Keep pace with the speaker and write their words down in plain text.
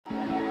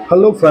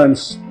Hello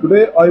friends,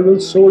 today I will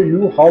show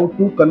you how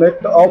to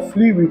connect a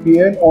free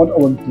VPN on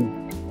Ubuntu.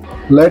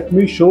 Let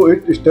me show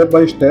it step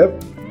by step.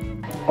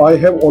 I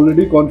have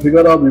already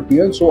configured a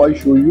VPN, so I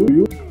show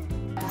you.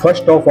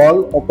 First of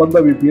all, open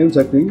the VPN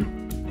setting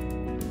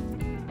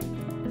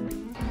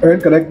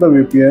and connect the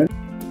VPN.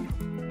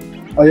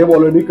 I have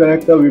already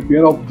connected the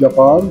VPN of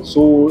Japan,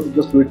 so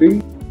just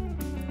waiting.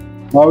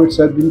 Now it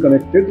has been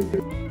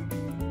connected.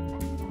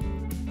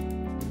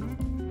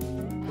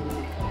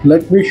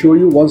 Let me show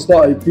you once the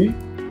IP.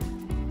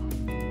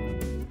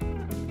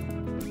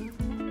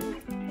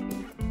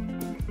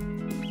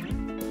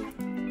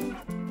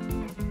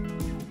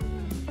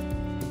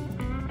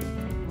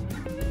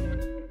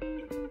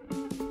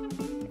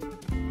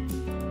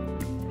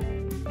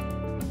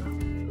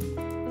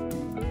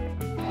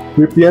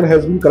 VPN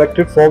has been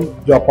connected from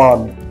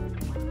Japan.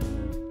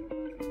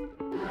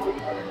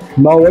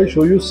 Now I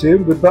show you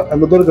same with the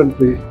another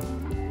country.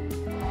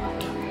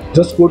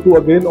 Just go to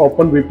again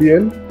open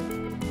VPN.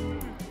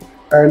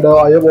 And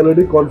I have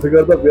already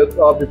configured the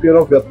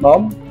VPN of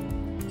Vietnam,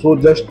 so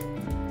just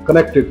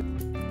connect it.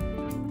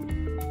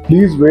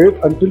 Please wait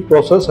until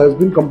process has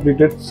been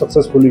completed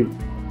successfully.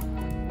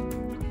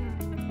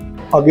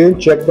 Again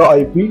check the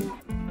IP.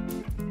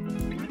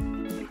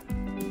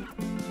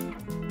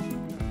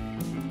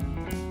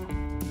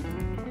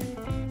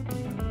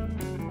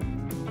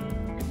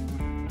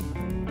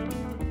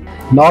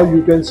 Now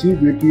you can see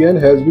VPN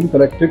has been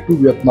connected to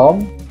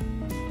Vietnam.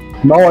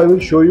 Now I will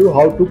show you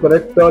how to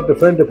connect the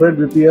different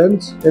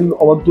VPNs in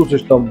Ubuntu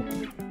system.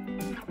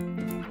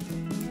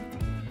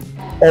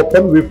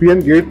 Open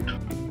VPN gate.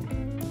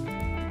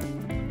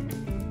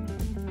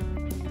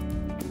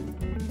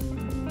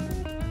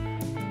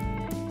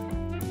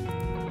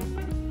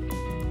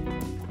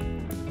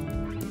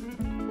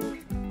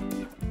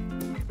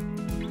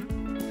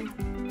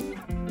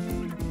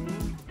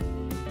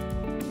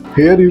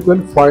 Here you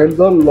can find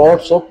the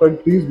lots of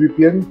countries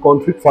VPN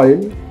config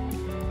file.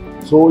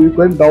 So you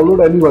can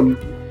download anyone,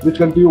 which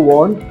country you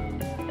want.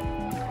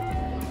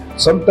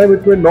 Sometimes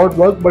it may not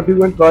work, but you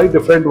can try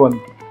different one.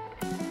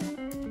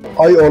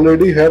 I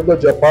already have the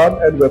Japan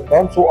and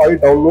Vietnam, so I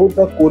download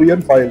the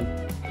Korean file.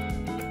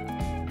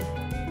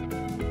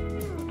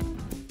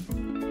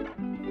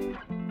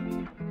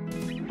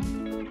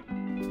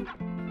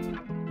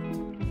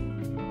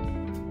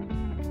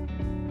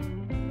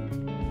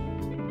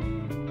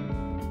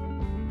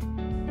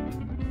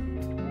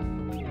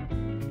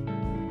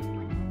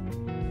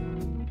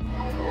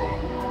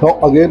 Now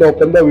again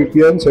open the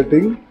VPN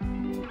setting.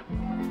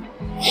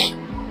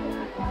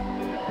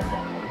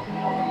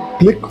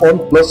 Click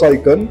on plus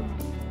icon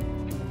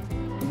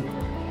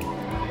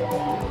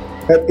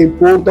and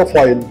import the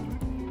file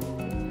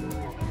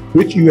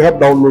which you have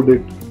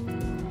downloaded.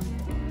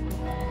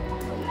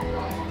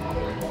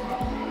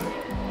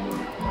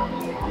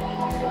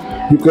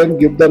 You can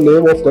give the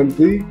name of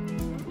country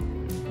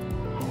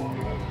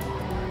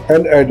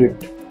and add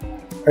it.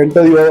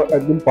 Enter your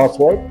admin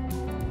password.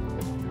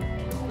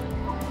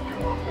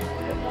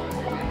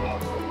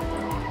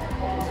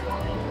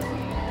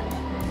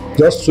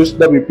 Just switch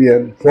the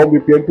VPN from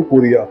VPN to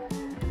Korea.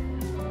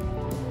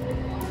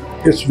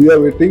 Yes, we are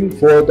waiting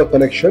for the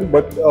connection,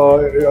 but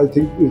I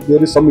think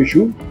there is some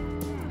issue.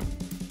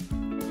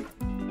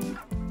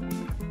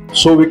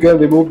 So we can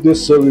remove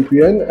this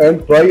VPN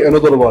and try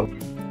another one.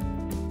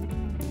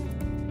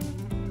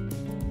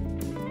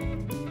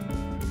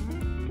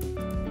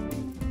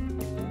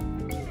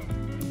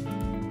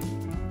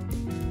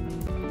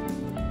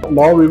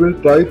 Now we will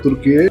try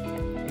Turkey.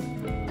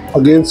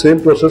 Again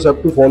same process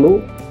have to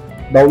follow.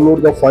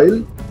 Download the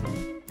file.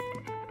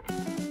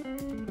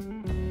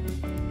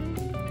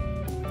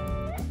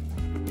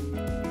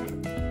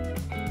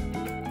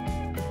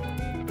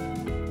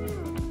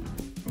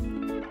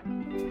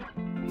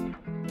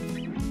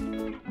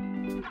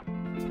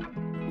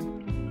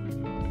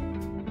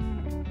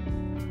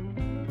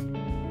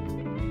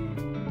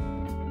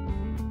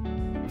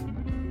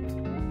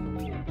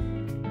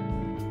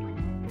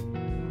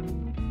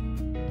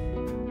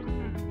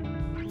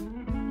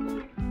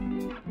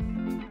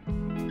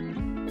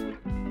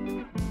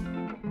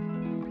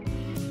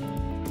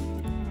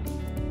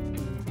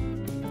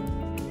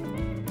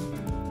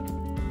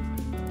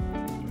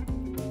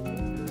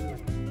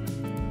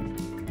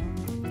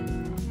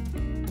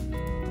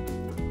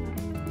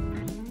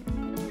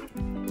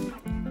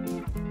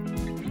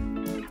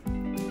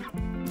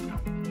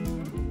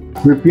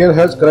 VPN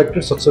has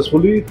connected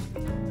successfully.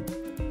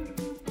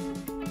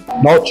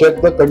 Now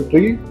check the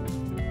country.